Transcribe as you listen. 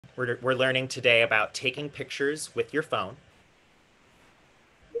We're learning today about taking pictures with your phone.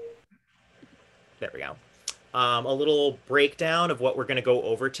 There we go. A little breakdown of what we're going to go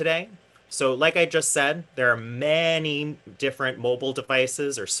over today. So, like I just said, there are many different mobile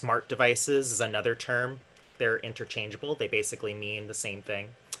devices, or smart devices is another term. They're interchangeable, they basically mean the same thing.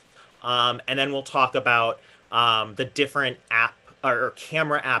 And then we'll talk about the different app or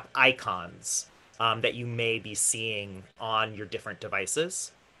camera app icons that you may be seeing on your different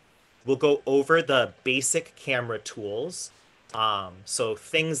devices. We'll go over the basic camera tools. So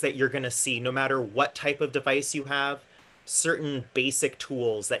things that you're going to see no matter what type of device you have, certain basic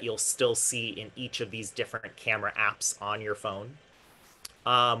tools that you'll still see in each of these different camera apps on your phone.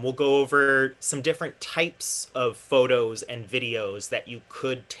 We'll go over some different types of photos and videos that you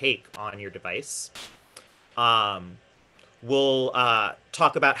could take on your device. Um, we'll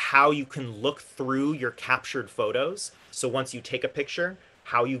talk about how you can look through your captured photos. So once you take a picture,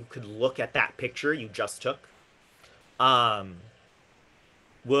 how you could look at that picture you just took. Um,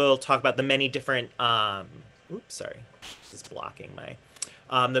 we'll talk about the many different, oops, sorry, this is blocking my,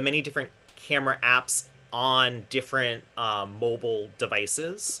 the many different camera apps on different mobile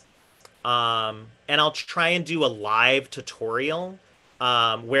devices. And I'll try and do a live tutorial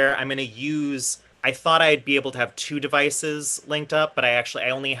where I'm going to use. I thought I'd be able to have two devices linked up, but I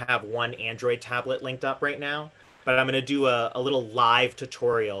only have one Android tablet linked up right now. But I'm going to do a little live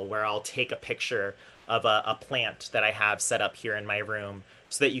tutorial where I'll take a picture of a plant that I have set up here in my room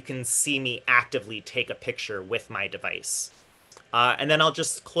so that you can see me actively take a picture with my device. And then I'll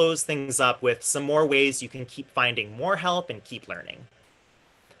just close things up with some more ways you can keep finding more help and keep learning.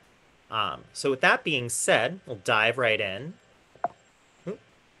 So with that being said, we'll dive right in. Oop,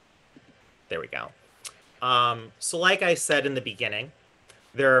 there we go. So like I said in the beginning,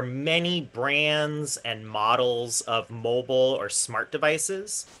 there are many brands and models of mobile or smart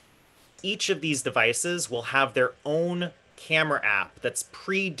devices. Each of these devices will have their own camera app that's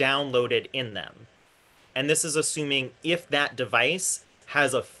pre-downloaded in them. And this is assuming if that device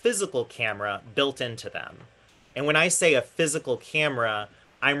has a physical camera built into them. And when I say a physical camera,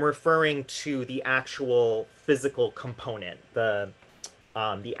 I'm referring to the actual physical component, the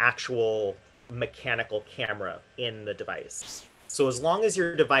actual mechanical camera in the device. So as long as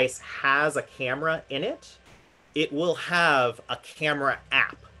your device has a camera in it, it will have a camera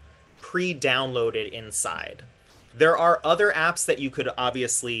app pre-downloaded inside. There are other apps that you could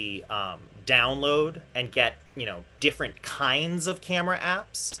obviously download and get, different kinds of camera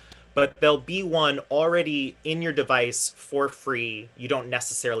apps, but there'll be one already in your device for free. You don't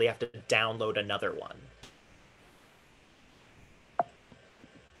necessarily have to download another one.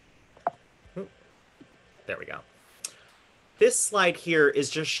 Ooh, there we go. This slide here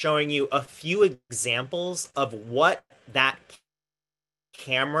is just showing you a few examples of what that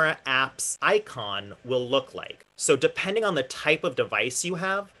camera app's icon will look like. So depending on the type of device you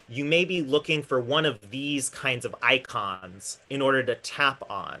have, you may be looking for one of these kinds of icons in order to tap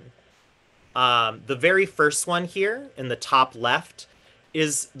on. The very first one here in the top left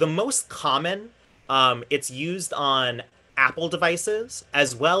is the most common. It's used on Apple devices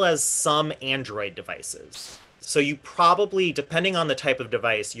as well as some Android devices. So you probably, depending on the type of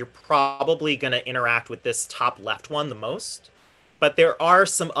device, you're probably going to interact with this top left one the most. But there are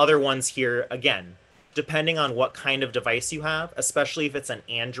some other ones here, again, depending on what kind of device you have, especially if it's an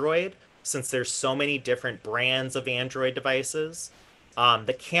Android, since there's so many different brands of Android devices.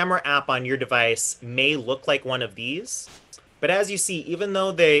 The camera app on your device may look like one of these, but as you see, even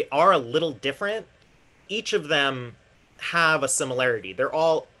though they are a little different, each of them have a similarity. They're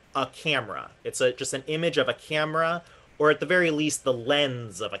all a camera. It's just an image of a camera, or at the very least, the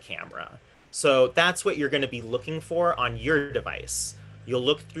lens of a camera. So that's what you're going to be looking for on your device. You'll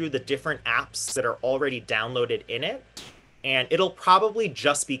look through the different apps that are already downloaded in it, and it'll probably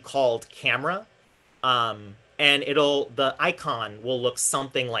just be called camera. And the icon will look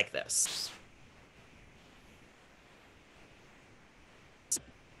something like this.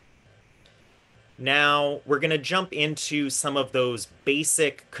 Now we're going to jump into some of those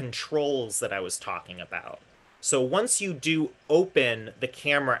basic controls that I was talking about. So once you do open the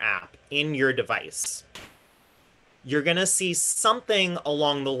camera app in your device, you're going to see something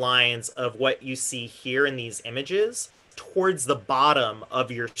along the lines of what you see here in these images towards the bottom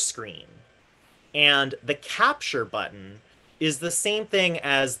of your screen. And the capture button is the same thing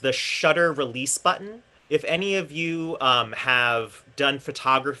as the shutter release button. If any of you have done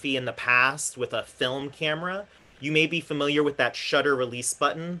photography in the past with a film camera, you may be familiar with that shutter release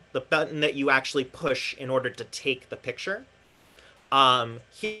button, the button that you actually push in order to take the picture.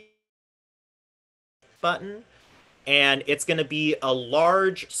 Here button and it's going to be a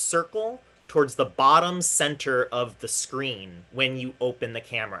large circle towards the bottom center of the screen when you open the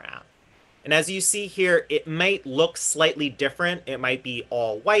camera app. And as you see here, it might look slightly different. It might be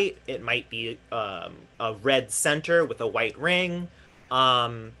all white. It might be a red center with a white ring.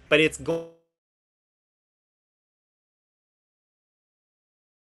 But it's going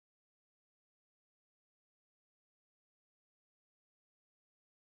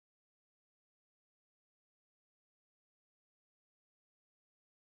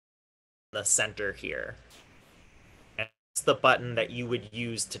the center here. And it's the button that you would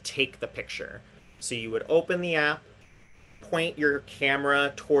use to take the picture. So you would open the app, point your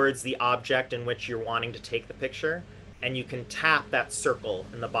camera towards the object in which you're wanting to take the picture, and you can tap that circle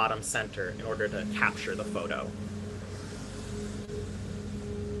in the bottom center in order to capture the photo.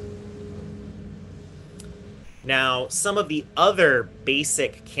 Now, some of the other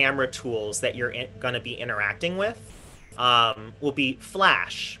basic camera tools that you're going to be interacting with will be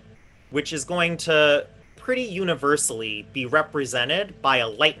flash, which is going to pretty universally be represented by a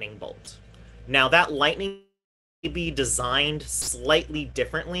lightning bolt. Now, that lightning may be designed slightly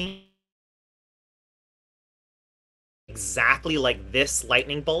differently, exactly like this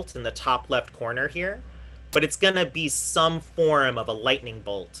lightning bolt in the top left corner here, but it's going to be some form of a lightning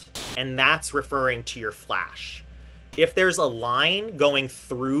bolt, and that's referring to your flash. If there's a line going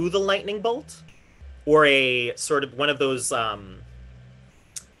through the lightning bolt, or a sort of one of those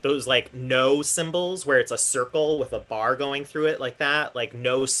like no symbols where it's a circle with a bar going through it like that, like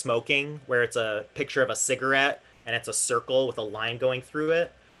no smoking, where it's a picture of a cigarette and it's a circle with a line going through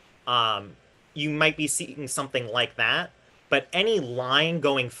it, you might be seeing something like that. But any line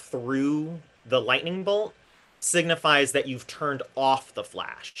going through the lightning bolt signifies that you've turned off the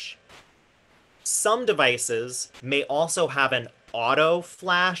flash. Some devices may also have an auto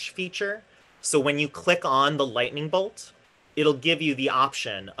flash feature. So when you click on the lightning bolt, it'll give you the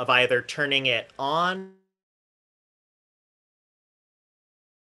option of either turning it on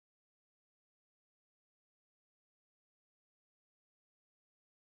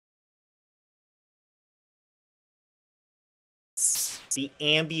the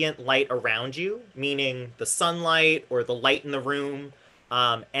ambient light around you, meaning the sunlight or the light in the room,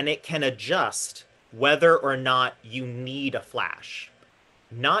 and it can adjust whether or not you need a flash.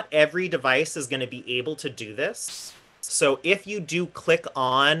 Not every device is going to be able to do this. So if you do click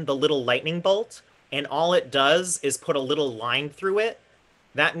on the little lightning bolt and all it does is put a little line through it,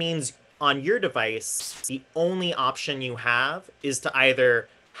 that means on your device, the only option you have is to either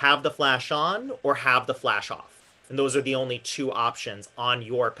have the flash on or have the flash off. And those are the only two options on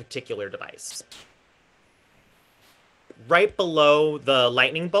your particular device. Right below the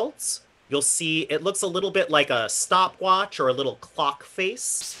lightning bolts, you'll see it looks a little bit like a stopwatch or a little clock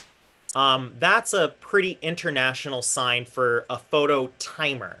face. That's a pretty international sign for a photo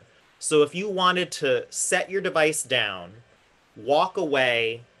timer. So if you wanted to set your device down, walk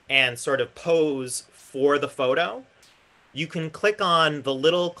away, and sort of pose for the photo, you can click on the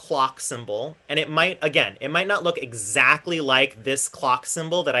little clock symbol, and it might, again, it might not look exactly like this clock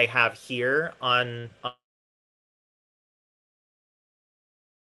symbol that I have here on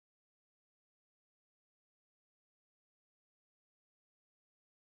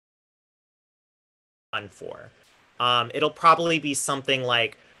 4. It'll probably be something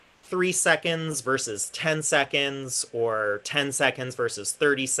like 3 seconds versus 10 seconds, or 10 seconds versus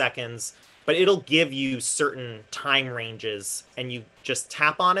 30 seconds, but it'll give you certain time ranges, and you just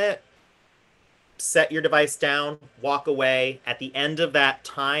tap on it, set your device down, walk away. At the end of that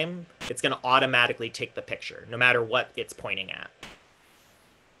time, it's going to automatically take the picture, no matter what it's pointing at.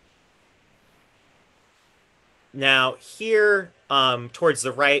 Now, here, towards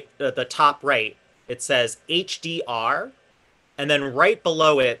the right, the top right, it says HDR, and then right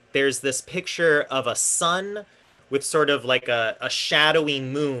below it, there's this picture of a sun with sort of like a shadowy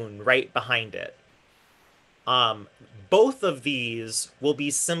moon right behind it. Both of these will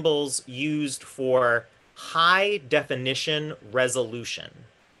be symbols used for high definition resolution.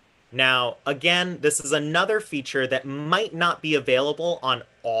 Now, again, this is another feature that might not be available on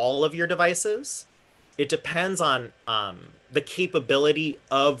all of your devices. It depends on the capability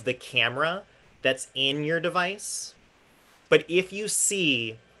of the camera that's in your device. But if you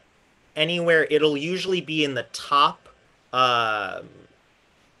see anywhere, it'll usually be in the top of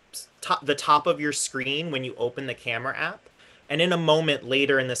your screen when you open the camera app. And in a moment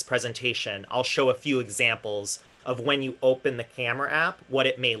later in this presentation, I'll show a few examples of when you open the camera app, what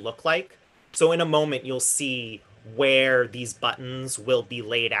it may look like. So in a moment, you'll see where these buttons will be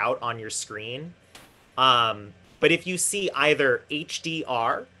laid out on your screen. But if you see either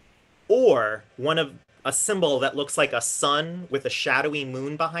HDR or one of a symbol that looks like a sun with a shadowy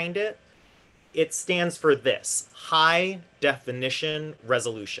moon behind it, it stands for this: high definition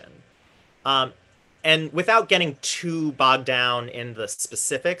resolution. Um, and without getting too bogged down in the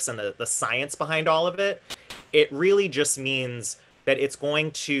specifics and the science behind all of it, it really just means that it's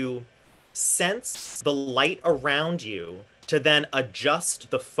going to sense the light around you to then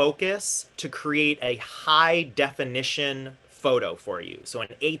adjust the focus to create a high definition photo for you. So an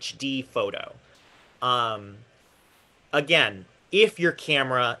HD photo. Um, Again, if your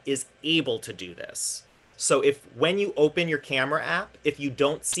camera is able to do this. So if when you open your camera app, if you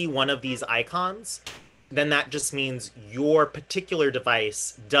don't see one of these icons, then that just means your particular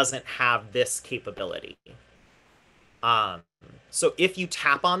device doesn't have this capability. Um, so if you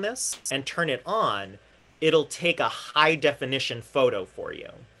tap on this and turn it on, it'll take a high definition photo for you.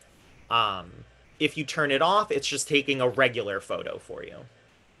 Um, if you turn it off, it's just taking a regular photo for you.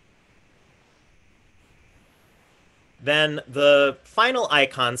 Then the final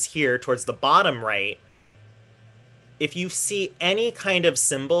icons here towards the bottom right, if you see any kind of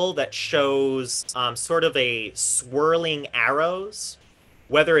symbol that shows sort of a swirling arrows,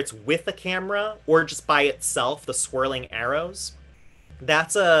 whether it's with a camera or just by itself, the swirling arrows,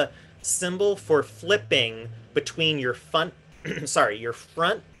 that's a symbol for flipping between your front, sorry, your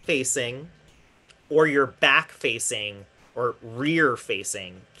front facing or your back facing or rear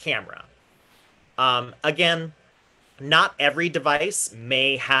facing camera. Again, not every device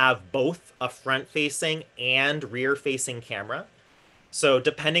may have both a front-facing and rear-facing camera. So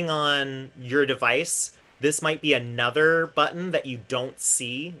depending on your device, this might be another button that you don't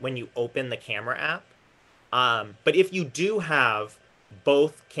see when you open the camera app. But if you do have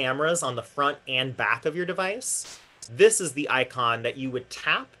both cameras on the front and back of your device, this is the icon that you would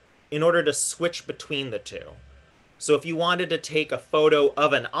tap in order to switch between the two. So if you wanted to take a photo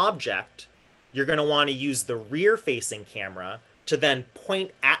of an object, you're going to want to use the rear-facing camera to then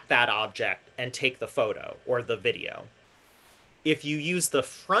point at that object and take the photo or the video. If you use the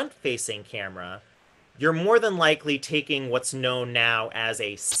front-facing camera, you're more than likely taking what's known now as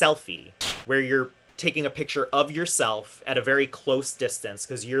a selfie, where you're taking a picture of yourself at a very close distance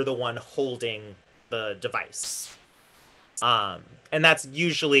because you're the one holding the device. And that's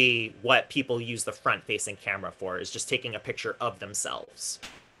usually what people use the front-facing camera for, is just taking a picture of themselves.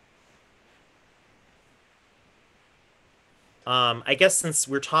 I guess since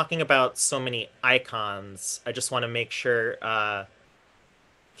we're talking about so many icons, I just want to make sure,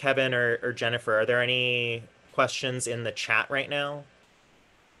 Kevin or Jennifer, are there any questions in the chat right now?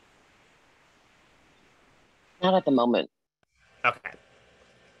 Not at the moment. Okay.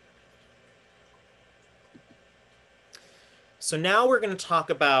 So now we're going to talk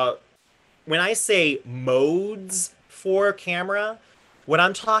about, when I say modes for camera, what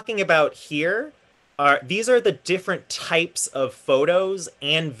I'm talking about here are, these are the different types of photos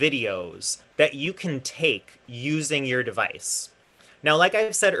and videos that you can take using your device. Now, like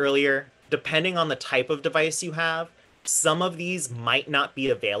I've said earlier, depending on the type of device you have, some of these might not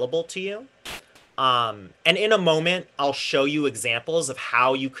be available to you. And in a moment, I'll show you examples of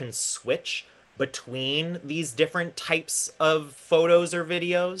how you can switch between these different types of photos or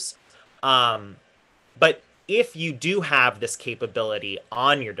videos. But if you do have this capability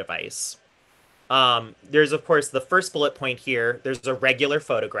on your device, there's, of course, the first bullet point here. There's a regular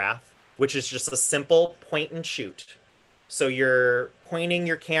photograph, which is just a simple point and shoot. So you're pointing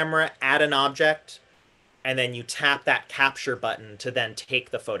your camera at an object, and then you tap that capture button to then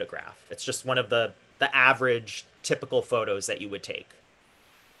take the photograph. It's just one of the average typical photos that you would take.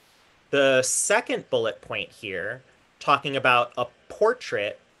 The second bullet point here, talking about a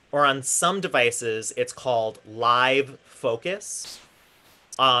portrait, or on some devices, it's called live focus.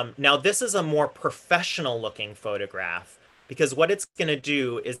 Now, this is a more professional looking photograph because what it's going to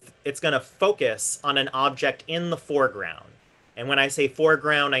do is it's going to focus on an object in the foreground. And when I say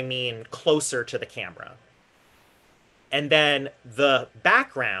foreground, I mean closer to the camera. And then the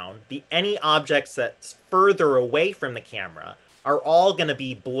background, any objects that's further away from the camera, are all going to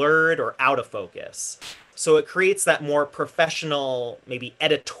be blurred or out of focus. So it creates that more professional, maybe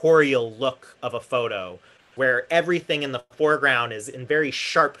editorial look of a photo where everything in the foreground is in very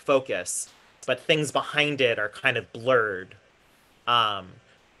sharp focus, but things behind it are kind of blurred.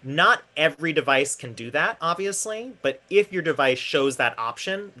 Not every device can do that, obviously, but if your device shows that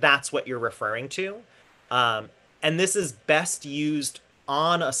option, that's what you're referring to. And this is best used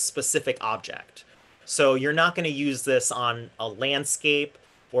on a specific object. So you're not going to use this on a landscape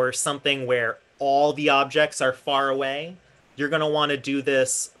or something where all the objects are far away. You're going to want to do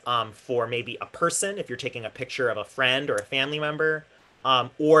this for maybe a person, if you're taking a picture of a friend or a family member,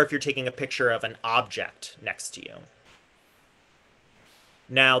 or if you're taking a picture of an object next to you.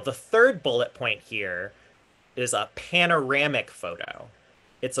 Now, the third bullet point here is a panoramic photo.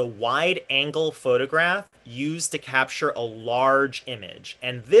 It's a wide angle photograph used to capture a large image.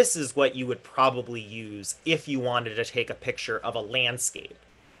 And this is what you would probably use if you wanted to take a picture of a landscape,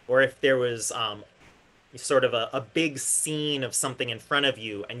 or if there was sort of a big scene of something in front of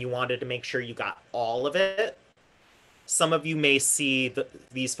you and you wanted to make sure you got all of it. Some of you may see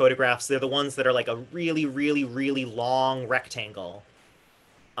these photographs. They're the ones that are like a really, really, really long rectangle.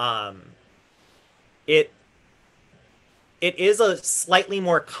 Um, it it is a slightly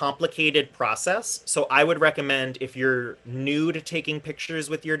more complicated process. So I would recommend, if you're new to taking pictures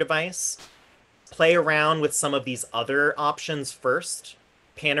with your device, play around with some of these other options first.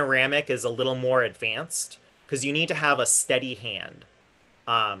 Panoramic is a little more advanced because you need to have a steady hand.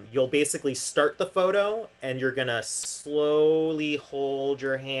 You'll basically start the photo and you're gonna slowly hold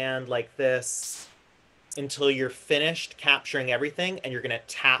your hand like this until you're finished capturing everything, and you're gonna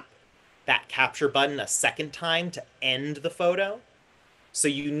tap that capture button a second time to end the photo. So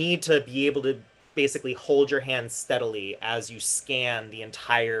you need to be able to basically hold your hand steadily as you scan the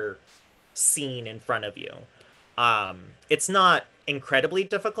entire scene in front of you. It's not incredibly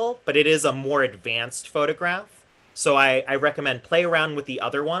difficult, but it is a more advanced photograph. So I recommend play around with the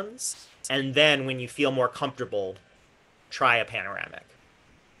other ones, and then when you feel more comfortable, try a panoramic.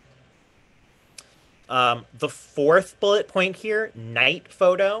 The fourth bullet point here, night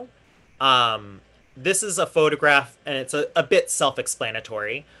photo. This is a photograph, and it's a bit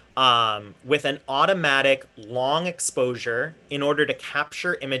self-explanatory, with an automatic long exposure in order to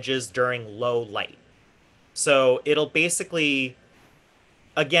capture images during low light. So it'll basically,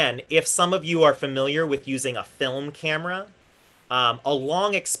 again, if some of you are familiar with using a film camera, a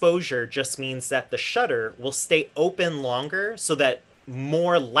long exposure just means that the shutter will stay open longer so that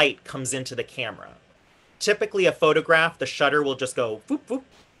more light comes into the camera. Typically, a photograph, the shutter will just go whoop, whoop.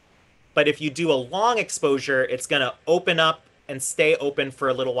 But if you do a long exposure, it's going to open up and stay open for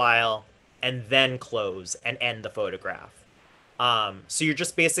a little while and then close and end the photograph. So you're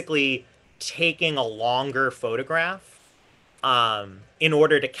just basically taking a longer photograph in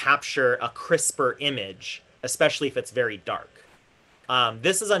order to capture a crisper image, especially if it's very dark.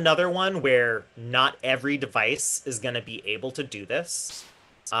 This is another one where not every device is going to be able to do this.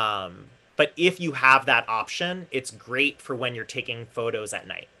 But if you have that option, it's great for when you're taking photos at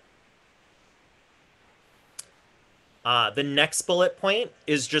night. The next bullet point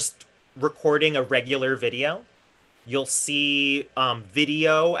is just recording a regular video. You'll see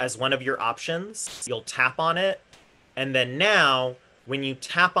video as one of your options. You'll tap on it. And then now, when you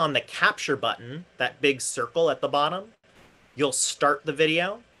tap on the capture button, that big circle at the bottom, you'll start the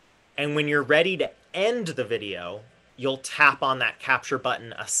video. And when you're ready to end the video, you'll tap on that capture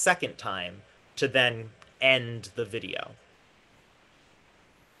button a second time to then end the video.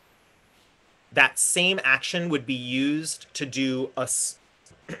 That same action would be used to do a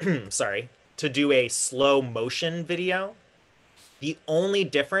to do a slow motion video. The only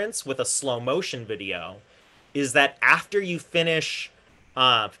difference with a slow motion video is that after you finish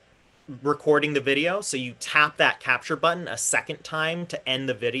recording the video, so you tap that capture button a second time to end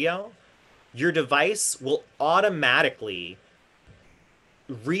the video, your device will automatically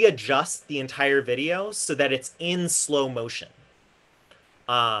readjust the entire video so that it's in slow motion.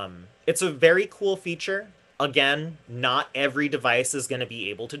 It's a very cool feature. Again, not every device is going to be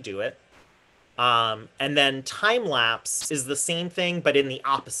able to do it. And then time lapse is the same thing, but in the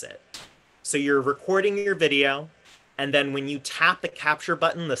opposite. So you're recording your video, and then when you tap the capture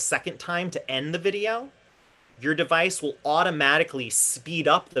button the second time to end the video, your device will automatically speed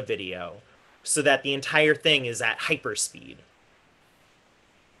up the video so that the entire thing is at hyperspeed.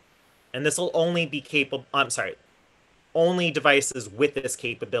 And this will only be capable, only devices with this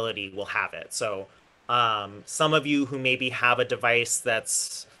capability will have it. So some of you who maybe have a device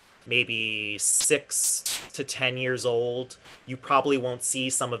that's maybe 6 to 10 years old, you probably won't see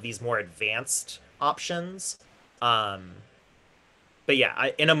some of these more advanced options. But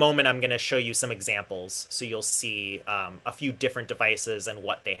yeah, in a moment, I'm going to show you some examples. So you'll see a few different devices and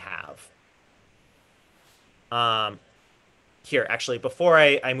what they have. Here, actually, before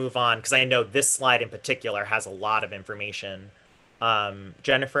I move on, because I know this slide in particular has a lot of information.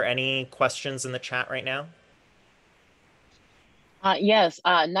 Jennifer, any questions in the chat right now? Yes,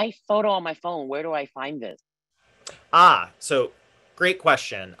 nice photo on my phone. Where do I find this? So great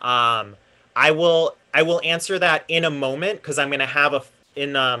question. I will answer that in a moment, because I'm going to have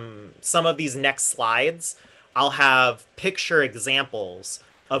in some of these next slides, I'll have picture examples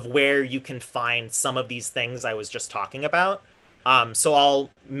of where you can find some of these things I was just talking about. So I'll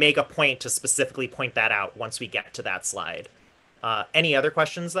make a point to specifically point that out once we get to that slide. Any other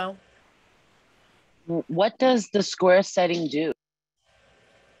questions though? What does the square setting do?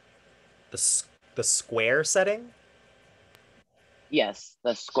 The, the square setting? Yes,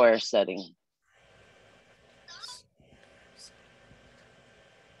 the square setting.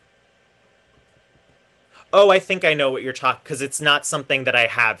 Oh, I think I know what you're talking, because it's not something that I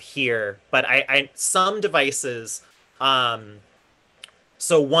have here, but I some devices, um,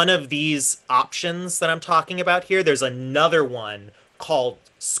 so one of these options that I'm talking about here, there's another one called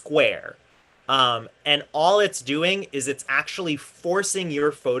Square. And all it's doing is it's actually forcing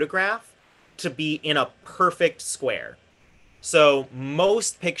your photograph to be in a perfect square. So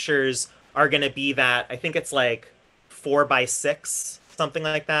most pictures are going to be that, I think it's like 4 by 6, something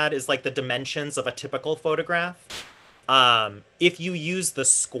like that, is like the dimensions of a typical photograph. If you use the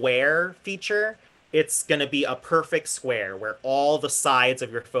square feature, it's going to be a perfect square where all the sides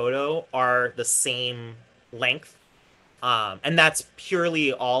of your photo are the same length. And that's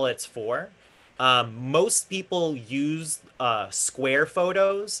purely all it's for. Most people use square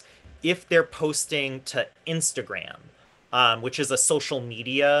photos if they're posting to Instagram, which is a social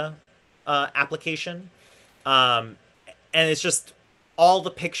media application. Um, and it's just all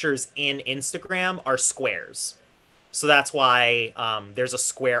the pictures in Instagram are squares. So that's why there's a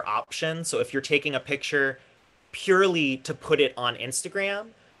square option. So if you're taking a picture purely to put it on Instagram,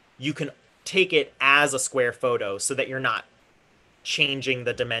 you can take it as a square photo so that you're not changing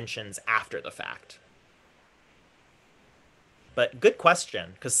the dimensions after the fact. But good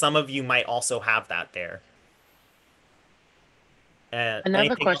question, because some of you might also have that there. And Another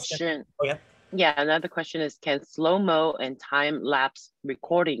anything else? question. Oh yeah. Yeah, another question is, can slow-mo and time-lapse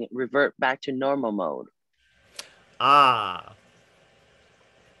recording revert back to normal mode? Ah,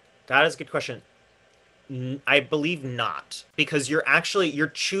 that is a good question. I believe not, because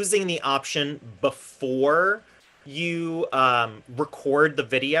you're choosing the option before you record the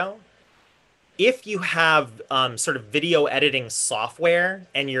video. If you have sort of video editing software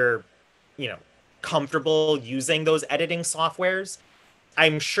and you're, you know, comfortable using those editing softwares,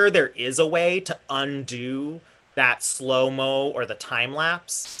 I'm sure there is a way to undo that slow-mo or the time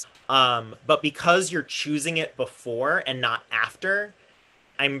lapse. But because you're choosing it before and not after,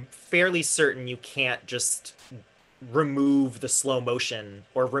 I'm fairly certain you can't just remove the slow motion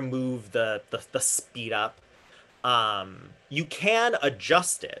or remove the speed up. You can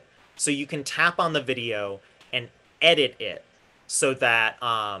adjust it. So you can tap on the video and edit it so that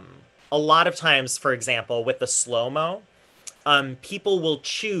a lot of times, for example, with the slow-mo, people will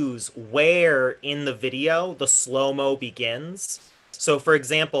choose where in the video the slow-mo begins. So for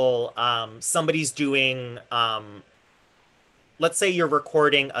example, somebody's doing, let's say you're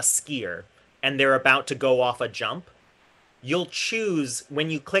recording a skier and they're about to go off a jump. You'll choose when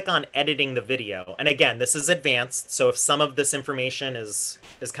you click on editing the video. And again, this is advanced, so if some of this information is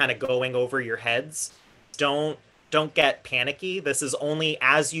kind of going over your heads, don't don't get panicky. This is only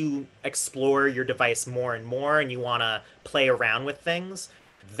as you explore your device more and more and you want to play around with things,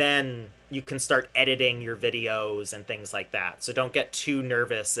 then you can start editing your videos and things like that. So don't get too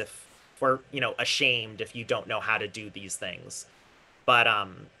nervous if or, ashamed if you don't know how to do these things. But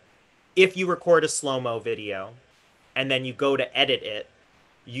if you record a slow-mo video and then you go to edit it,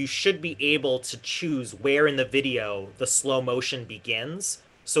 you should be able to choose where in the video the slow motion begins.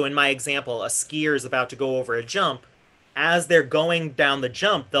 So in my example, a skier is about to go over a jump. As they're going down the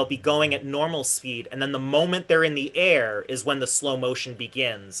jump, they'll be going at normal speed, and then the moment they're in the air is when the slow motion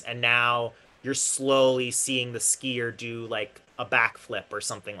begins. And now you're slowly seeing the skier do like a backflip or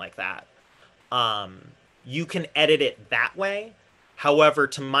something like that. You can edit it that way. However,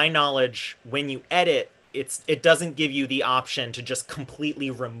 to my knowledge, when you edit, it doesn't give you the option to just completely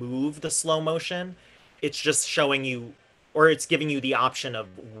remove the slow motion. It's just showing you, or it's giving you the option of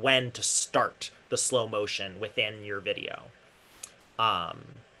when to start the slow motion within your video. Um,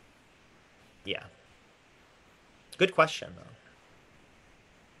 yeah. Good question though.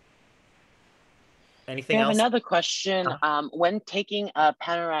 We Anything have else? another question. Uh, When taking a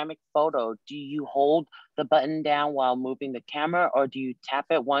panoramic photo, do you hold the button down while moving the camera, or do you tap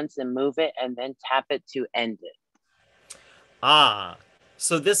it once and move it and then tap it to end it? ah,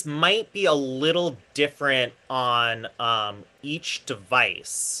 so this might be a little different on each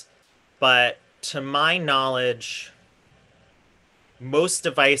device, but to my knowledge, most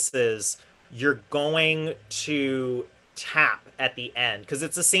devices, you're going to tap at the end because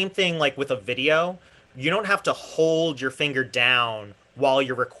it's the same thing like with a video. You don't have to hold your finger down while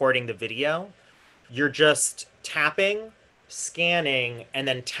you're recording the video. You're just tapping, scanning, and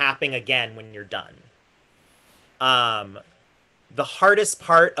then tapping again when you're done. Um, The hardest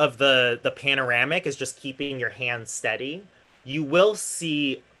part of the panoramic is just keeping your hand steady. You will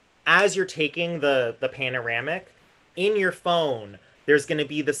see as you're taking the panoramic in your phone, there's going to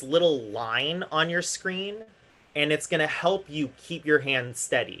be this little line on your screen, and it's going to help you keep your hand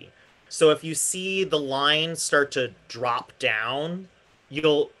steady. So if you see the line start to drop down,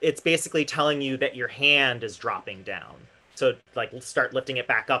 you'll it's basically telling you that your hand is dropping down. So like start lifting it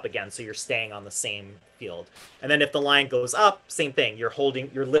back up again so you're staying on the same field. And then if the line goes up, same thing. You're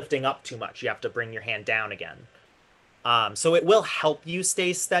lifting up too much. You have to bring your hand down again. So it will help you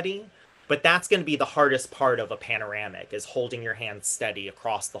stay steady, but that's going to be the hardest part of a panoramic is holding your hand steady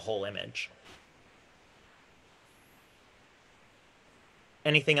across the whole image.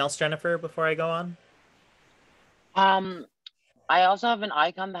 Anything else, Jennifer, before I go on? Um, I also have an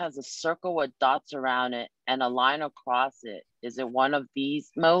icon that has a circle with dots around it and a line across it. Is it one of these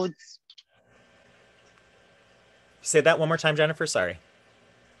modes? Say that one more time, Jennifer. Sorry.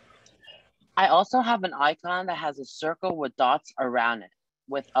 I also have an icon that has a circle with dots around it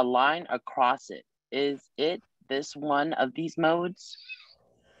with a line across it. Is it this one of these modes?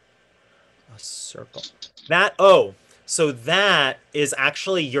 A circle. So that is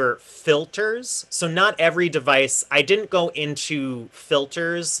actually your filters. So not every device, I didn't go into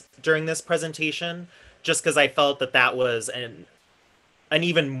filters during this presentation just because I felt that that was an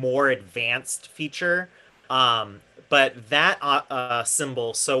even more advanced feature. But that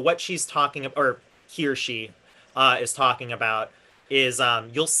symbol, so what she's talking about, or he or she is talking about, is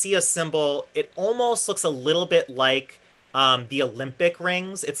you'll see a symbol. It almost looks a little bit like the Olympic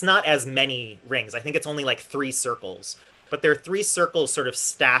rings. It's not as many rings. I think it's only like 3 circles, but there are 3 circles sort of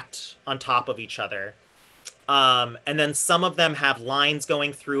stacked on top of each other. And then some of them have lines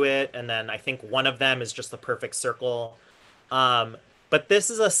going through it, and then I think one of them is just the perfect circle. Um, but this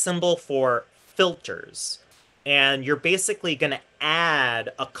is a symbol for filters. And you're basically going to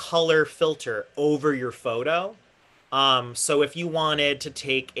add a color filter over your photo. So if you wanted to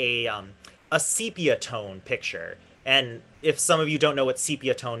take a sepia tone picture, and if some of you don't know what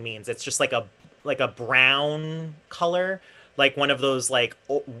sepia tone means, it's just like a brown color, like one of those like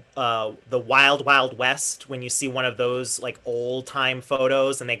the Wild Wild West when you see one of those like old time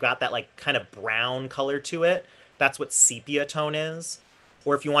photos and they got that like kind of brown color to it. That's what sepia tone is.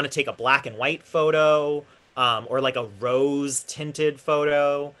 Or if you want to take a black and white photo, or like a rose tinted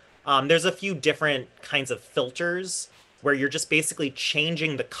photo, there's a few different kinds of filters where you're just basically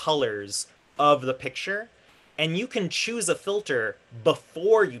changing the colors of the picture. And you can choose a filter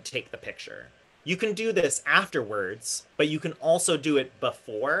before you take the picture. You can do this afterwards, but you can also do it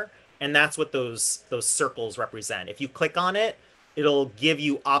before, and that's what those circles represent. If you click on it, it'll give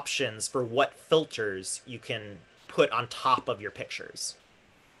you options for what filters you can put on top of your pictures.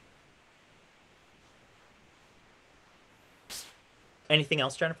 Anything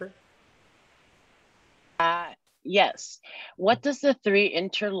else, Jennifer? Yes. What does the 3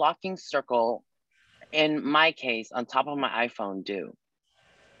 interlocking circle, in my case, on top of my iPhone do?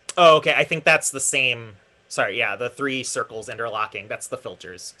 Oh, okay. I think that's the same. Sorry, yeah, the 3 circles interlocking. That's the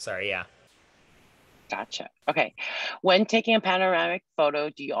filters. Sorry, yeah. Gotcha. Okay. When taking a panoramic photo,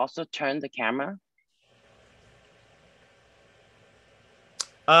 do you also turn the camera?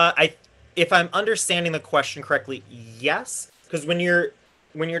 I if I'm understanding the question correctly, yes, because when you're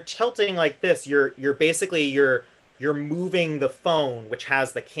tilting like this, you're basically you're moving the phone, which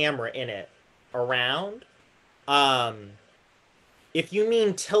has the camera in it, around. Um, if you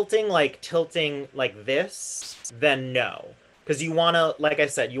mean tilting like this, then no, because you want to, like I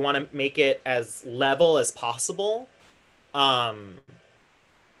said, you want to make it as level as possible. Um,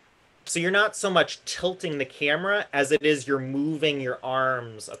 so you're not so much tilting the camera as it is you're moving your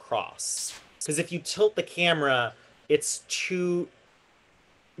arms across. Because if you tilt the camera, it's too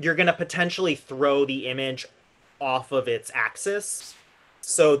you're going to potentially throw the image off of its axis.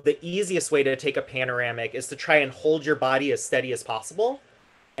 So the easiest way to take a panoramic is to try and hold your body as steady as possible,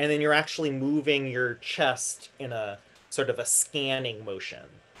 and then you're actually moving your chest in a sort of a scanning motion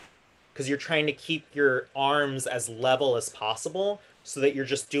because you're trying to keep your arms as level as possible so that you're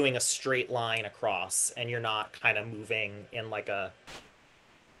just doing a straight line across and you're not kind of moving in like a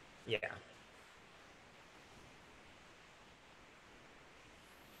yeah.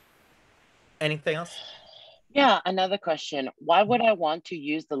 Anything else? Yeah, another question. Why would I want to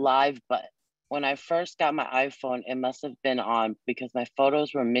use the live button? When I first got my iPhone, it must have been on because my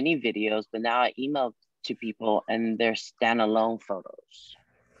photos were mini videos, but now I email to people and they're standalone photos.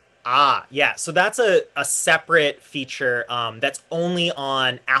 Ah, yeah. So that's a separate feature that's only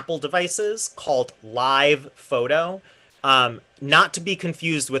on Apple devices called Live Photo. Not to be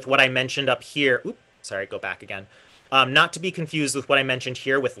confused with what I mentioned up here. Oops, sorry, go back again. Not to be confused with what I mentioned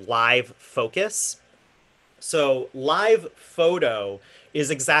here with live focus. So live photo is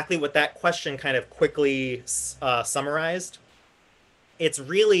exactly what that question kind of quickly summarized. It's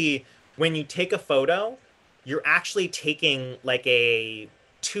really when you take a photo, you're actually taking like a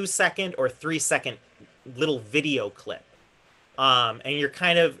 2 second or 3 second little video clip. And you're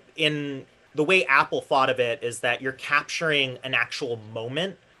kind of in the way Apple thought of it is that you're capturing an actual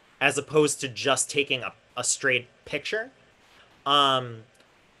moment as opposed to just taking a straight picture. Um,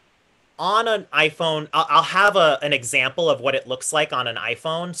 on an iPhone, I'll have an example of what it looks like on an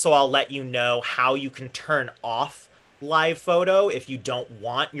iPhone. So I'll let you know how you can turn off live photo if you don't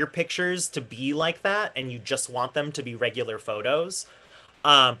want your pictures to be like that and you just want them to be regular photos.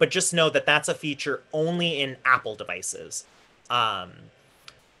 But just know that that's a feature only in Apple devices. Um,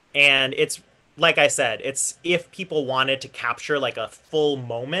 and it's like I said, it's if people wanted to capture like a full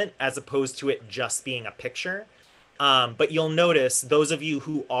moment as opposed to it just being a picture. But you'll notice those of you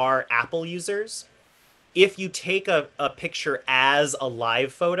who are Apple users, if you take a picture as a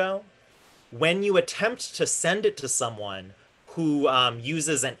live photo, when you attempt to send it to someone who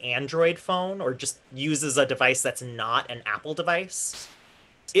uses an Android phone or just uses a device that's not an Apple device,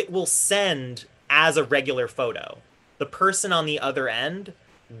 it will send as a regular photo. The person on the other end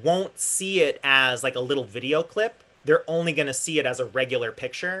won't see it as like a little video clip. They're only going to see it as a regular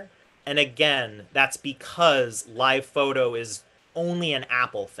picture. And again, that's because live photo is only an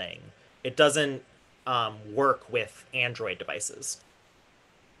Apple thing. It doesn't work with Android devices.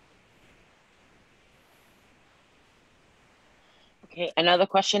 Okay, another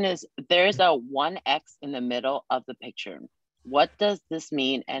question is there's a 1x in the middle of the picture. What does this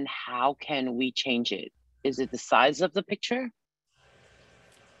mean and how can we change it? Is it the size of the picture?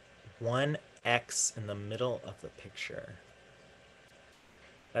 1x in the middle of the picture.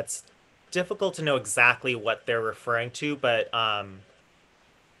 That's difficult to know exactly what they're referring to, but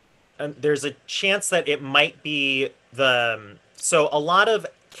there's a chance that it might be so a lot of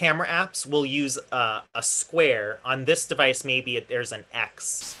camera apps will use a square. On this device, maybe there's an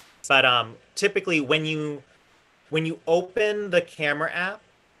X. But typically when you open the camera app,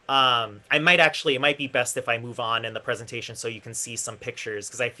 it might be best if I move on in the presentation so you can see some pictures,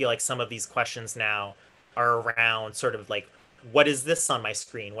 because I feel like some of these questions now are around sort of like, what is this on my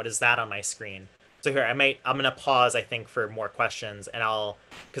screen? What is that on my screen? So here, I'm gonna pause, I think, for more questions, and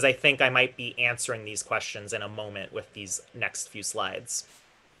because I think I might be answering these questions in a moment with these next few slides.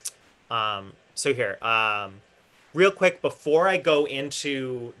 So here, real quick, before I go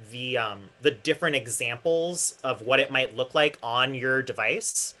into the different examples of what it might look like on your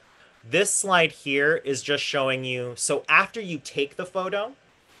device, this slide here is just showing you, so after you take the photo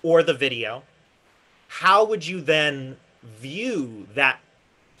or the video, how would you then view that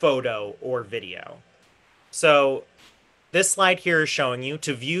photo or video? So this slide here is showing you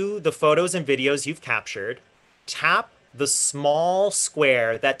to view the photos and videos you've captured, tap the small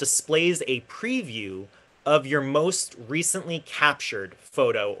square that displays a preview of your most recently captured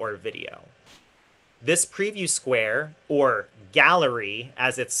photo or video. This preview square, or gallery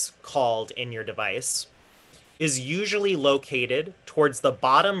as it's called in your device, is usually located towards the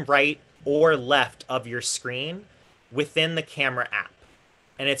bottom right or left of your screen within the camera app.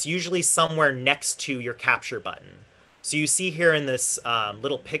 And it's usually somewhere next to your capture button. So you see here in this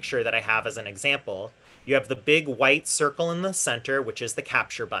little picture that I have as an example, you have the big white circle in the center, which is the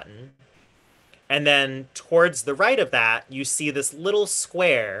capture button. And then towards the right of that, you see this little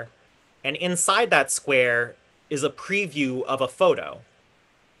square. And inside that square is a preview of a photo.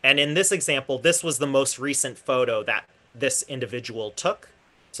 And in this example, this was the most recent photo that this individual took.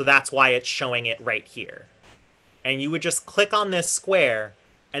 So that's why it's showing it right here. And you would just click on this square,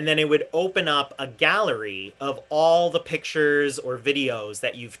 and then it would open up a gallery of all the pictures or videos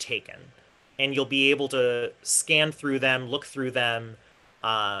that you've taken. And you'll be able to scan through them, look through them.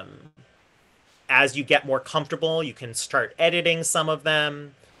 As you get more comfortable, you can start editing some of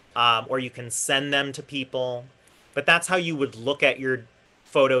them, or you can send them to people. But that's how you would look at your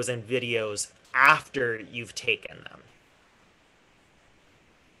photos and videos after you've taken them.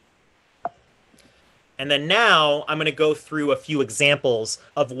 And then now I'm going to go through a few examples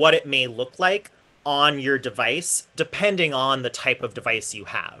of what it may look like on your device, depending on the type of device you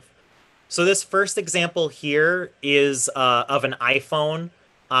have. So this first example here is of an iPhone.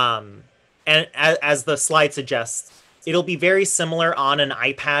 And as the slide suggests, it'll be very similar on an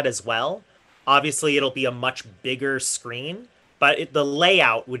iPad as well. Obviously, it'll be a much bigger screen, but the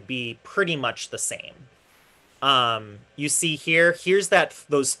layout would be pretty much the same. You see here, here's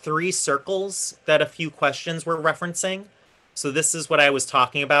those 3 circles that a few questions were referencing. So this is what I was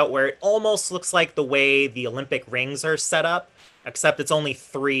talking about, where it almost looks like the way the Olympic rings are set up, except it's only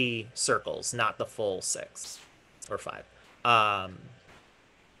 3 circles, not the full 6 or 5. Um,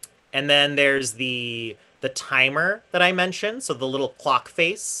 and then there's the timer that I mentioned, so the little clock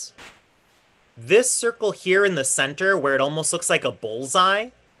face. This circle here in the center, where it almost looks like a bullseye,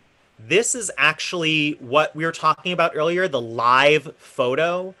 this is actually what we were talking about earlier, the live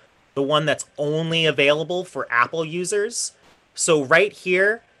photo, the one that's only available for Apple users. So right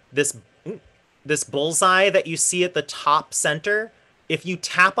here, this bullseye that you see at the top center, if you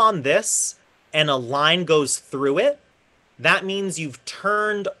tap on this and a line goes through it, that means you've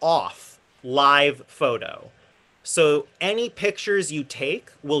turned off live photo. So any pictures you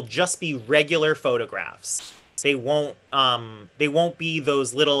take will just be regular photographs. They won't be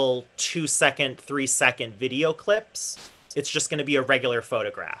those little 2 second, 3 second video clips. It's just going to be a regular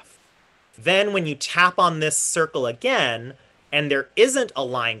photograph. Then when you tap on this circle again and there isn't a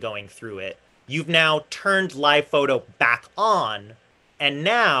line going through it, you've now turned live photo back on, and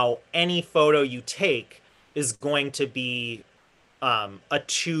now any photo you take is going to be a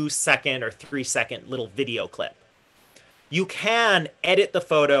 2 second or 3 second little video clip. You can edit the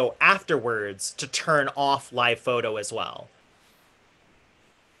photo afterwards to turn off live photo as well.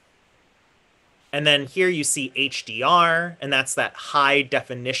 And then here you see HDR, and that's that high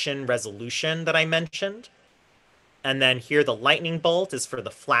definition resolution that I mentioned. And then here the lightning bolt is for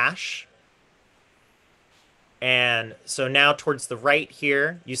the flash. And so now towards the right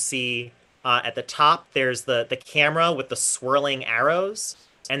here, you see at the top, there's the camera with the swirling arrows.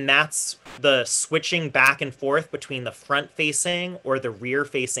 And that's the switching back and forth between the front-facing or the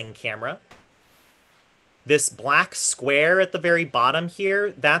rear-facing camera. This black square at the very bottom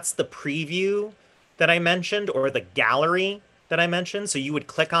here, that's the preview that I mentioned, or the gallery that I mentioned. So you would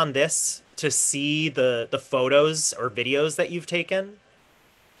click on this to see the photos or videos that you've taken.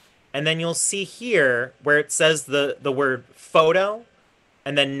 And then you'll see here where it says the word photo,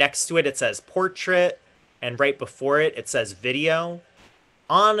 and then next to it, it says portrait, and right before it, it says video.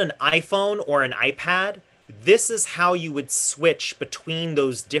 On an iPhone or an iPad, this is how you would switch between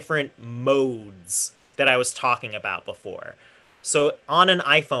those different modes that I was talking about before. So on an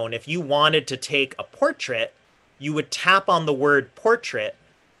iPhone, if you wanted to take a portrait, you would tap on the word portrait,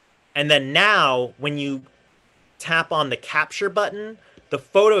 and then now when you tap on the capture button, the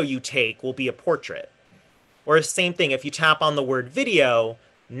photo you take will be a portrait. Or the same thing, if you tap on the word video,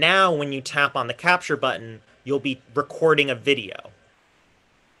 now when you tap on the capture button, you'll be recording a video.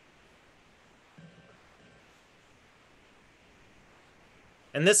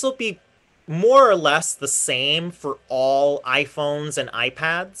 And this will be more or less the same for all iPhones and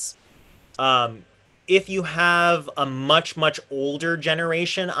iPads. If you have a much, much older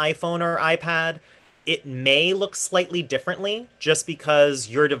generation iPhone or iPad, it may look slightly differently just because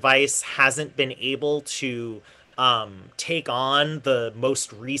your device hasn't been able to take on the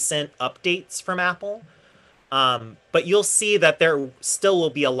most recent updates from Apple. But you'll see that there still will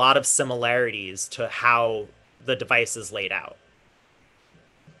be a lot of similarities to how the device is laid out.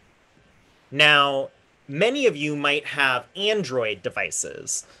 Now, many of you might have Android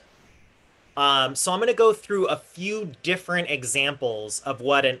devices. So I'm going to go through a few different examples of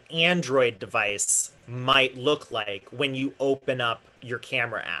what an Android device might look like when you open up your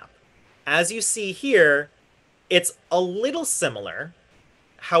camera app. As you see here, it's a little similar.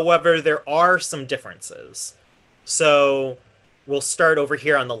 However, there are some differences. So we'll start over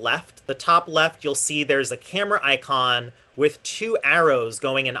here on the left. The top left, you'll see there's a camera icon with 2 arrows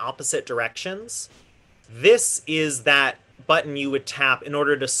going in opposite directions. This is that button you would tap in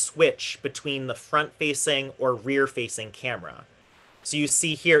order to switch between the front-facing or rear-facing camera. So you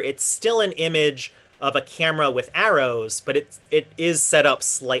see here, it's still an image of a camera with arrows, but it is set up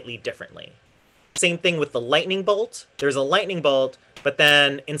slightly differently. Same thing with the lightning bolt. There's a lightning bolt, but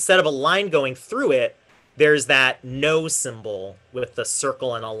then instead of a line going through it, there's that no symbol with the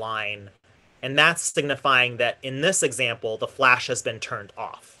circle and a line. And that's signifying that in this example, the flash has been turned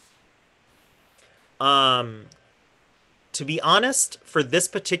off. To be honest, for this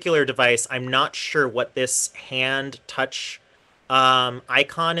particular device, I'm not sure what this hand touch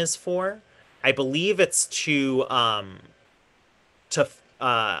icon is for. I believe it's to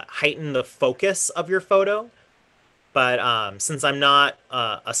heighten the focus of your photo. But since I'm not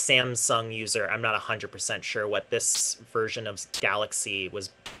a Samsung user, I'm not 100% sure what this version of Galaxy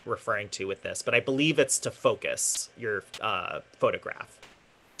was referring to with this. But I believe it's to focus your photograph.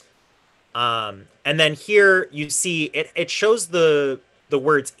 And then here you see it shows the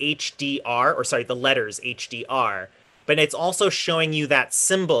words HDR, or sorry, the letters HDR. But it's also showing you that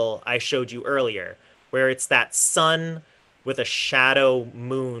symbol I showed you earlier, where it's that sun with a shadow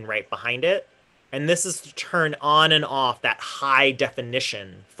moon right behind it. And this is to turn on and off that high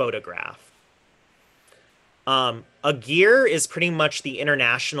definition photograph. A gear is pretty much the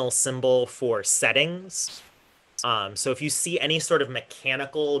international symbol for settings. So if you see any sort of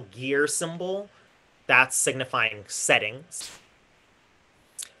mechanical gear symbol, that's signifying settings.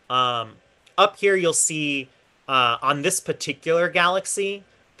 Up here, you'll see on this particular galaxy,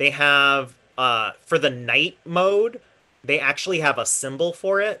 they have, for the night mode, they actually have a symbol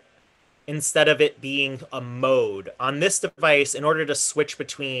for it instead of it being a mode. On this device, in order to switch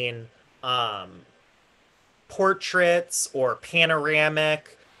between portraits or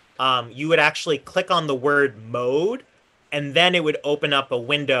panoramic, you would actually click on the word mode, and then it would open up a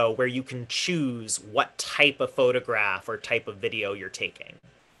window where you can choose what type of photograph or type of video you're taking.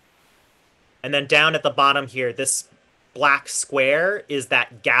 And then down at the bottom here, this black square is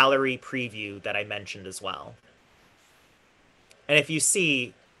that gallery preview that I mentioned as well. And if you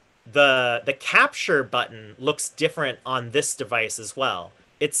see, the capture button looks different on this device as well.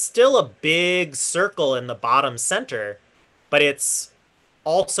 It's still a big circle in the bottom center, but it's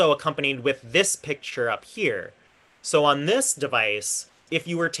also accompanied with this picture up here. So on this device, if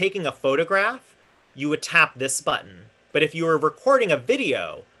you were taking a photograph, you would tap this button. But if you were recording a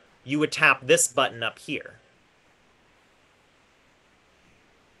video, you would tap this button up here.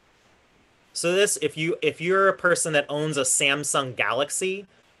 So this, if you're a person that owns a Samsung Galaxy,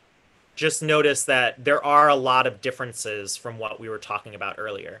 just notice that there are a lot of differences from what we were talking about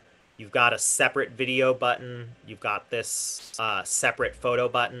earlier. You've got a separate video button, you've got this separate photo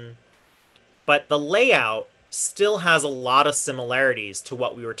button, but the layout still has a lot of similarities to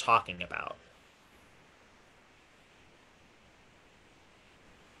what we were talking about.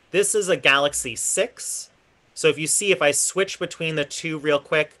 This is a Galaxy 6. So if you see, if I switch between the two real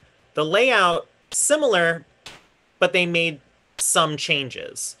quick, the layout similar, but they made some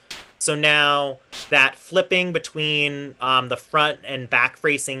changes. So now that flipping between the front and back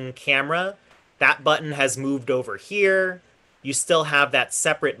facing camera, that button has moved over here. You still have that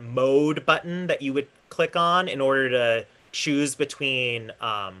separate mode button that you would click on in order to choose between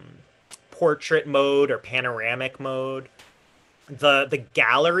portrait mode or panoramic mode. The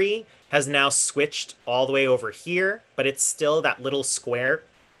gallery has now switched all the way over here, but it's still that little square.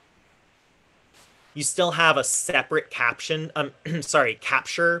 You still have a separate capture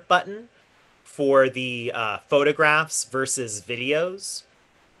button for the photographs versus videos.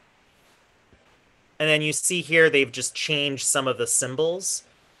 And then you see here they've just changed some of the symbols.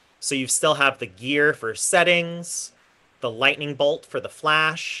 So you still have the gear for settings, the lightning bolt for the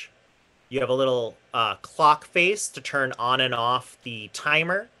flash. You have a little clock face to turn on and off the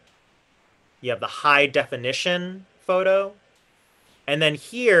timer. You have the high definition photo. And then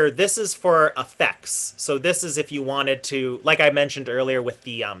here, this is for effects. So this is if you wanted to, like I mentioned earlier with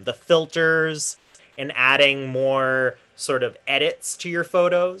the filters and adding more sort of edits to your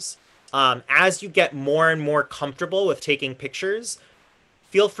photos. As you get more and more comfortable with taking pictures,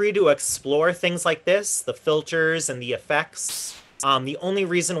 feel free to explore things like this, the filters and the effects. The only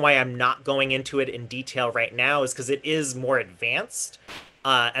reason why I'm not going into it in detail right now is because it is more advanced,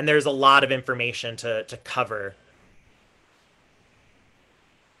 and there's a lot of information to cover.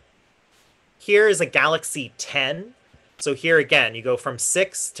 Here is a Galaxy 10. So here again, you go from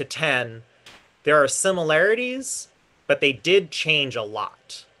 6 to 10. There are similarities, but they did change a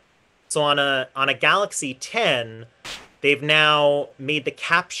lot. So on a Galaxy 10, they've now made the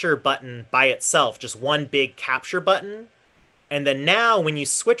capture button by itself, just one big capture button. And then now when you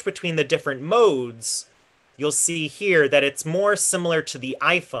switch between the different modes, you'll see here that it's more similar to the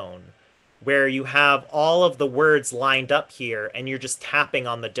iPhone, where you have all of the words lined up here and you're just tapping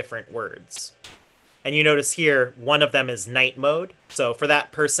on the different words. And you notice here, one of them is night mode. So for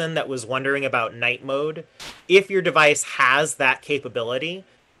that person that was wondering about night mode, if your device has that capability,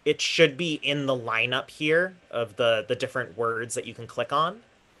 it should be in the lineup here of the different words that you can click on.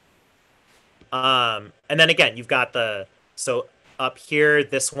 And then again, you've got so up here,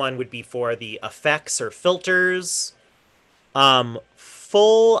 this one would be for the effects or filters.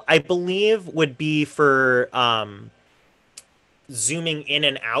 Full, I believe, would be for zooming in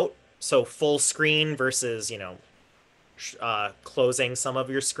and out. So full screen versus, closing some of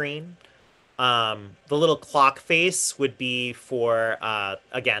your screen. The little clock face would be for,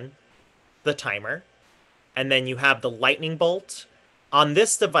 again, the timer. And then you have the lightning bolt. On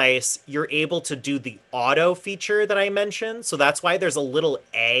this device, you're able to do the auto feature that I mentioned. So that's why there's a little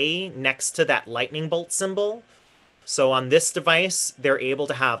A next to that lightning bolt symbol. So on this device, they're able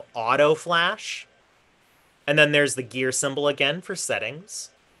to have auto flash. And then there's the gear symbol again for settings.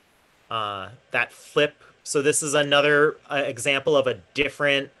 That flip So this is another example of a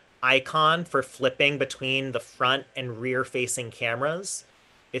different icon for flipping between the front and rear facing cameras.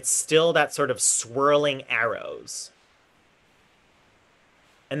 It's still that sort of swirling arrows.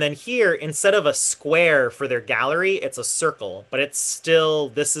 And then here, instead of a square for their gallery, it's a circle, but it's still,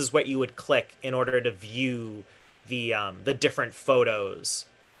 this is what you would click in order to view the different photos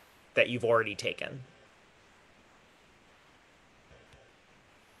that you've already taken.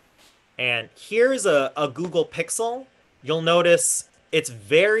 And here's a Google Pixel. You'll notice it's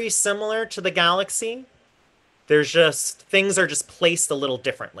very similar to the Galaxy. There's just, things are just placed a little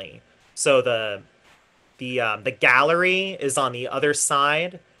differently. So the gallery is on the other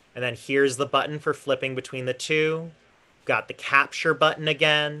side, and then here's the button for flipping between the two. Got the capture button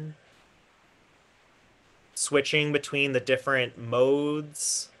again, switching between the different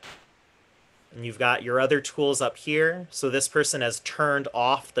modes. And you've got your other tools up here. So this person has turned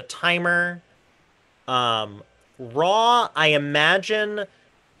off the timer. Raw, I imagine,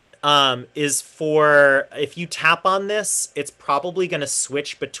 is for, if you tap on this, it's probably going to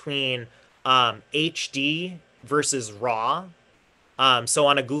switch between HD versus RAW. So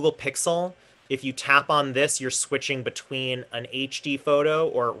on a Google Pixel, if you tap on this, you're switching between an HD photo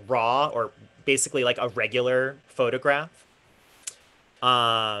or RAW, or basically like a regular photograph.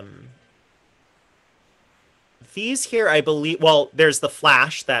 These here, I believe, well, there's the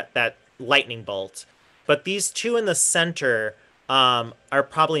flash, that lightning bolt, but these two in the center are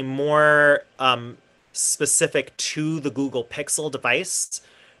probably more specific to the Google Pixel device.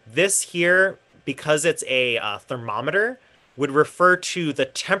 This here, because it's a thermometer, would refer to the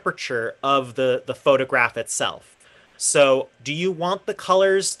temperature of the photograph itself. So do you want the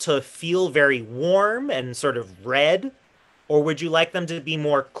colors to feel very warm and sort of red, or would you like them to be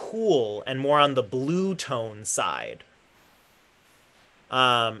more cool and more on the blue tone side?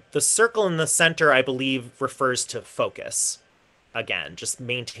 The circle in the center, I believe, refers to focus. Again, just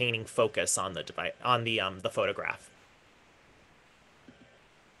maintaining focus on the device, on the photograph.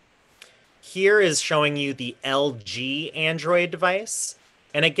 Here is showing you the LG Android device.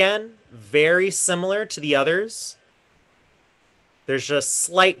 And again, very similar to the others. There's just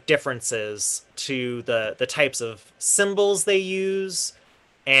slight differences to the types of symbols they use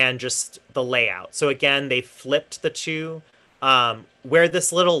and just the layout. So again, they flipped the two. Where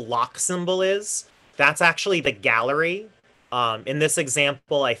this little lock symbol is, that's actually the gallery. In this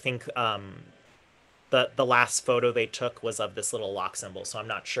example, I think the last photo they took was of this little lock symbol, so I'm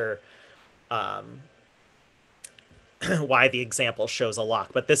not sure why the example shows a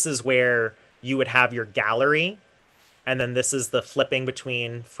lock. But this is where you would have your gallery, and then this is the flipping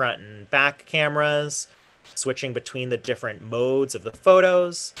between front and back cameras, switching between the different modes of the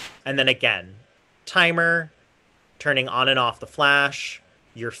photos, and then again, timer, turning on and off the flash,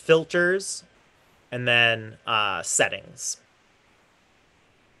 your filters, and then settings.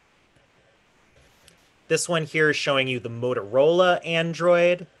 This one here is showing you the Motorola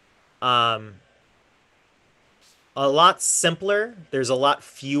Android. A lot simpler. There's a lot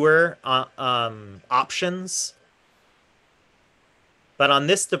fewer options. But on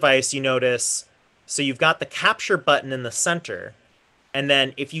this device, you notice, so you've got the capture button in the center, and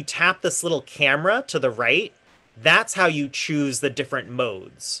then if you tap this little camera to the right, that's how you choose the different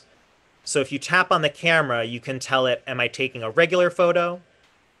modes. So if you tap on the camera, you can tell it, am I taking a regular photo?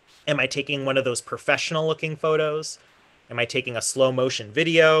 Am I taking one of those professional looking photos? Am I taking a slow motion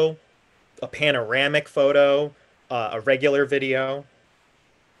video, a panoramic photo, a regular video?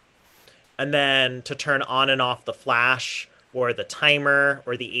 And then to turn on and off the flash or the timer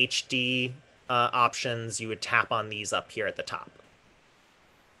or the HD options, you would tap on these up here at the top.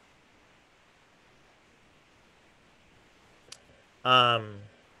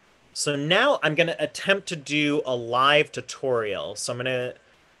 So now I'm going to attempt to do a live tutorial. So I'm going to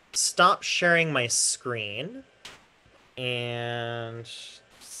stop sharing my screen and let's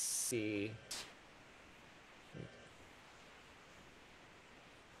see.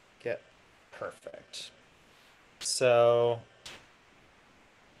 Get perfect. So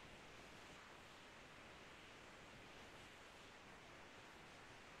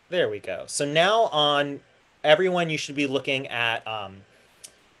there we go. So now on everyone, you should be looking at,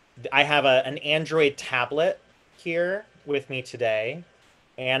 I have an Android tablet here with me today,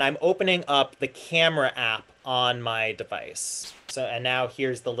 and I'm opening up the camera app on my device. So, and now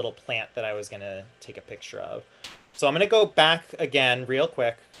here's the little plant that I was gonna take a picture of. So I'm gonna go back again real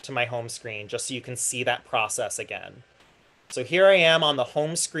quick to my home screen just so you can see that process again. So here I am on the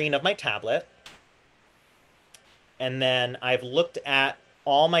home screen of my tablet, and then I've looked at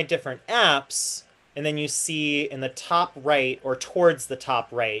all my different apps, and then you see in the top right, or towards the top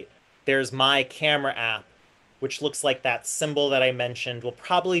right, there's my camera app which looks like that symbol that I mentioned, will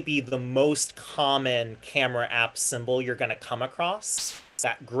probably be the most common camera app symbol you're going to come across.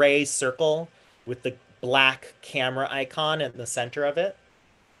 That gray circle with the black camera icon in the center of it.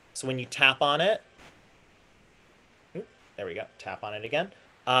 So when you tap on it, there we go, tap on it again,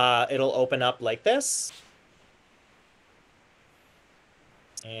 it'll open up like this.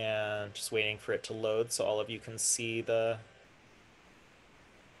 And just waiting for it to load so all of you can see the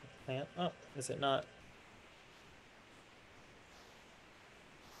plant. Oh, is it not?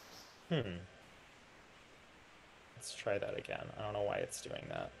 Let's try that again. I don't know why it's doing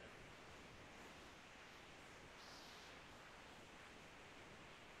that.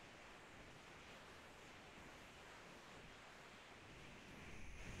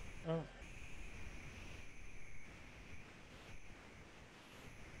 Oh.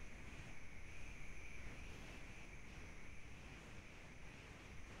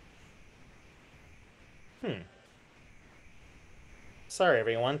 Sorry,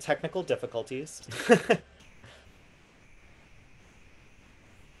 everyone. Technical difficulties.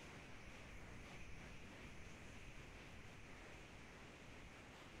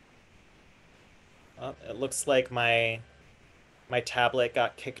 Oh, it looks like my tablet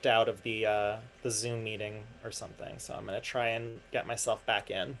got kicked out of the Zoom meeting or something, so I'm gonna try and get myself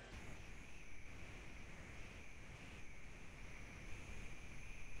back in.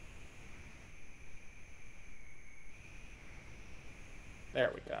 There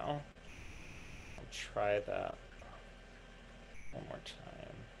we go. I'll try that one more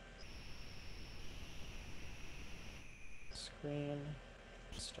time. Screen,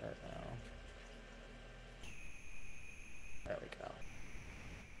 start now. There we go.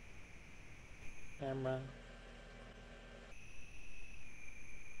 Camera.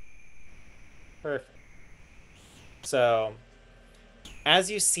 Perfect. So,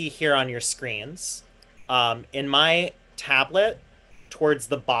 as you see here on your screens, in my tablet, towards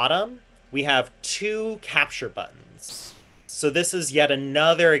the bottom, we have two capture buttons. So this is yet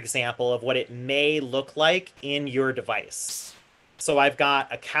another example of what it may look like in your device. So I've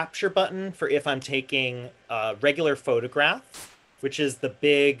got a capture button for if I'm taking a regular photograph, which is the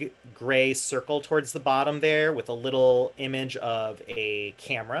big gray circle towards the bottom there with a little image of a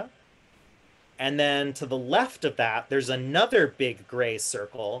camera. And then to the left of that, there's another big gray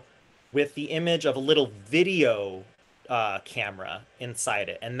circle with the image of a little video camera inside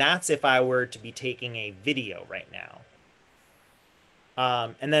it. And that's if I were to be taking a video right now.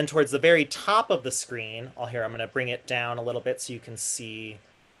 And then towards the very top of the screen, I'm going to bring it down a little bit so you can see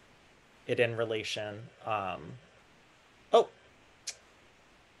it in relation. Oh,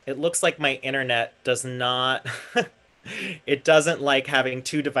 it looks like my internet does not, it doesn't like having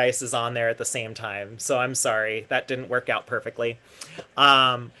two devices on there at the same time. So I'm sorry, that didn't work out perfectly.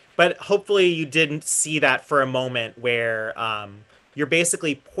 But hopefully you didn't see that for a moment where you're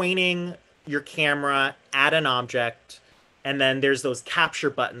basically pointing your camera at an object, and then there's those capture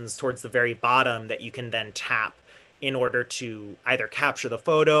buttons towards the very bottom that you can then tap in order to either capture the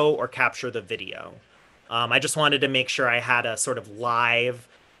photo or capture the video. I just wanted to make sure I had a sort of live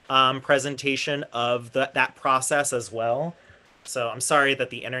presentation of that process as well. So I'm sorry that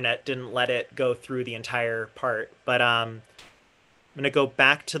the internet didn't let it go through the entire part, but I'm going to go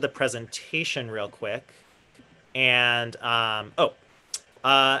back to the presentation real quick. And, and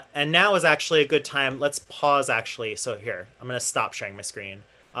now is actually a good time. Let's pause, actually. So here, I'm going to stop sharing my screen.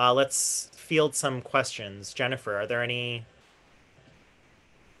 Let's field some questions. Jennifer, are there any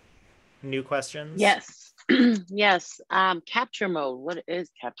new questions? Yes. Yes. Capture mode. What is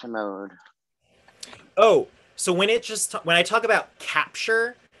capture mode? Oh, so when I talk about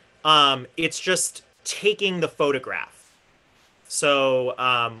capture, it's just taking the photograph.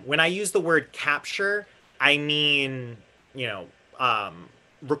 So when I use the word capture, I mean,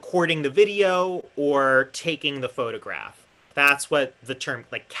 recording the video or taking the photograph. That's what the term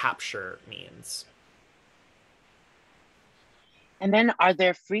like capture means. And then are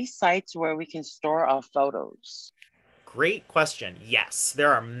there free sites where we can store our photos? Great question. Yes,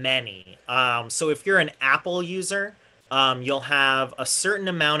 there are many. So if you're an Apple user, you'll have a certain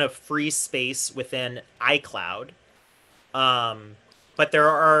amount of free space within iCloud. But there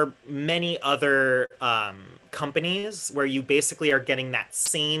are many other companies where you basically are getting that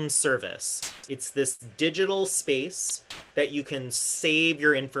same service. It's this digital space that you can save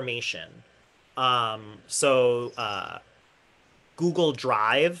your information. Google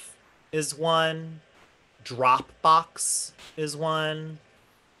Drive is one. Dropbox is one.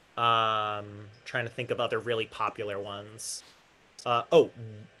 Trying to think of other really popular ones.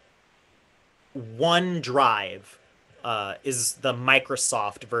 OneDrive is the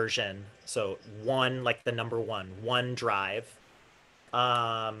Microsoft version. So one, like the number one, OneDrive.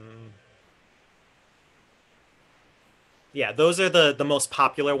 Um, yeah, those are the most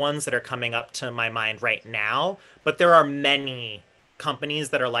popular ones that are coming up to my mind right now. But there are many companies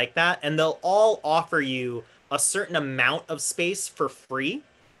that are like that, and they'll all offer you a certain amount of space for free.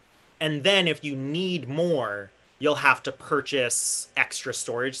 And then if you need more, you'll have to purchase extra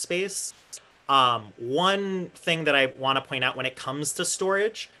storage space. One thing that I want to point out when it comes to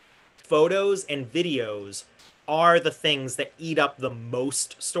storage, photos and videos are the things that eat up the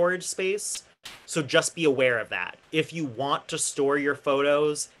most storage space. So just be aware of that. If you want to store your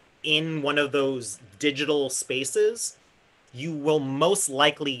photos in one of those digital spaces, you will most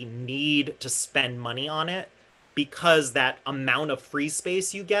likely need to spend money on it because that amount of free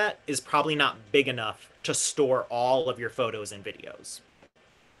space you get is probably not big enough to store all of your photos and videos.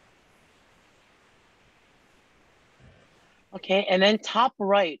 Okay, and then top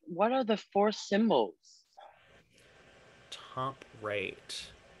right, what are the four symbols? Top right.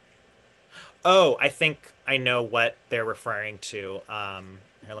 Oh, I think I know what they're referring to.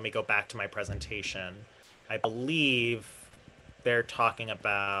 Here, let me go back to my presentation. I believe they're talking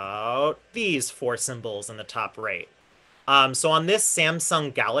about these four symbols in the top right. So on this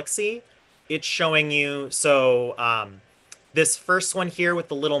Samsung Galaxy, it's showing you, this first one here with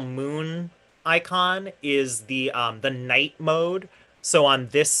the little moon icon is the night mode. So on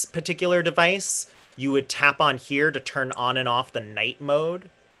this particular device, you would tap on here to turn on and off the night mode.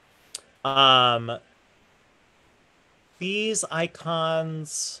 Um, these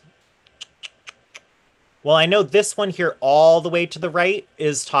icons, well, I know this one here all the way to the right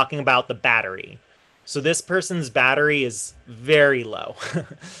is talking about the battery. So this person's battery is very low.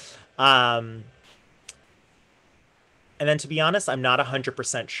 um, and then to be honest, I'm not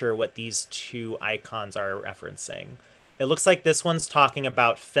 100% sure what these two icons are referencing. It looks like this one's talking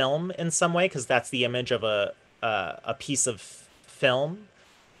about film in some way because that's the image of a piece of film.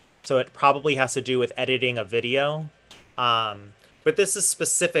 So it probably has to do with editing a video. But this is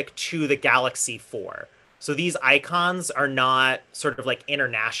specific to the Galaxy 4. So these icons are not sort of like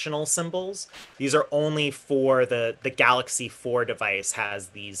international symbols. These are only for the Galaxy 4 device has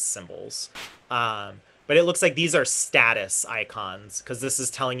these symbols. But it looks like these are status icons because this is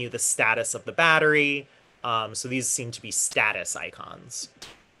telling you the status of the battery. So these seem to be status icons.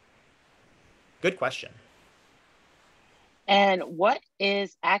 Good question. And what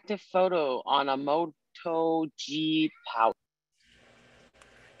is active photo on a Moto G Power?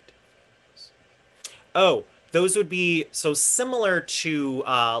 Oh, those would be so similar to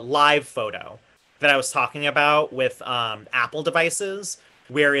live photo that I was talking about with Apple devices,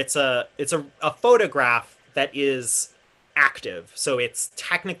 where it's a photograph that is active. So it's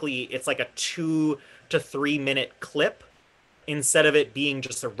like a 2 to 3 minute clip instead of it being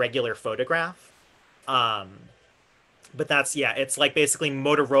just a regular photograph. Um, but that's yeah, it's like basically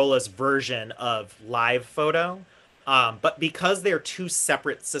Motorola's version of live photo. But because they're two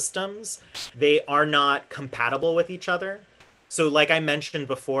separate systems, they are not compatible with each other. So, like I mentioned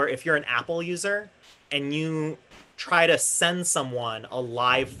before, if you're an Apple user and you try to send someone a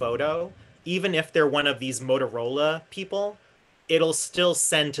live photo, even if they're one of these Motorola people, it'll still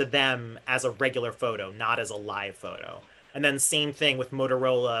send to them as a regular photo, not as a live photo. And then, same thing with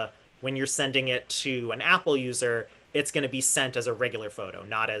Motorola, when you're sending it to an Apple user, it's going to be sent as a regular photo,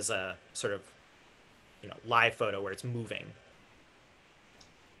 not as a sort of live photo where it's moving.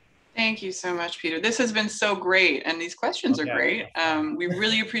 Thank you so much, Peter. This has been so great, and these questions are great. We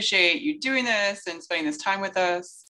really appreciate you doing this and spending this time with us.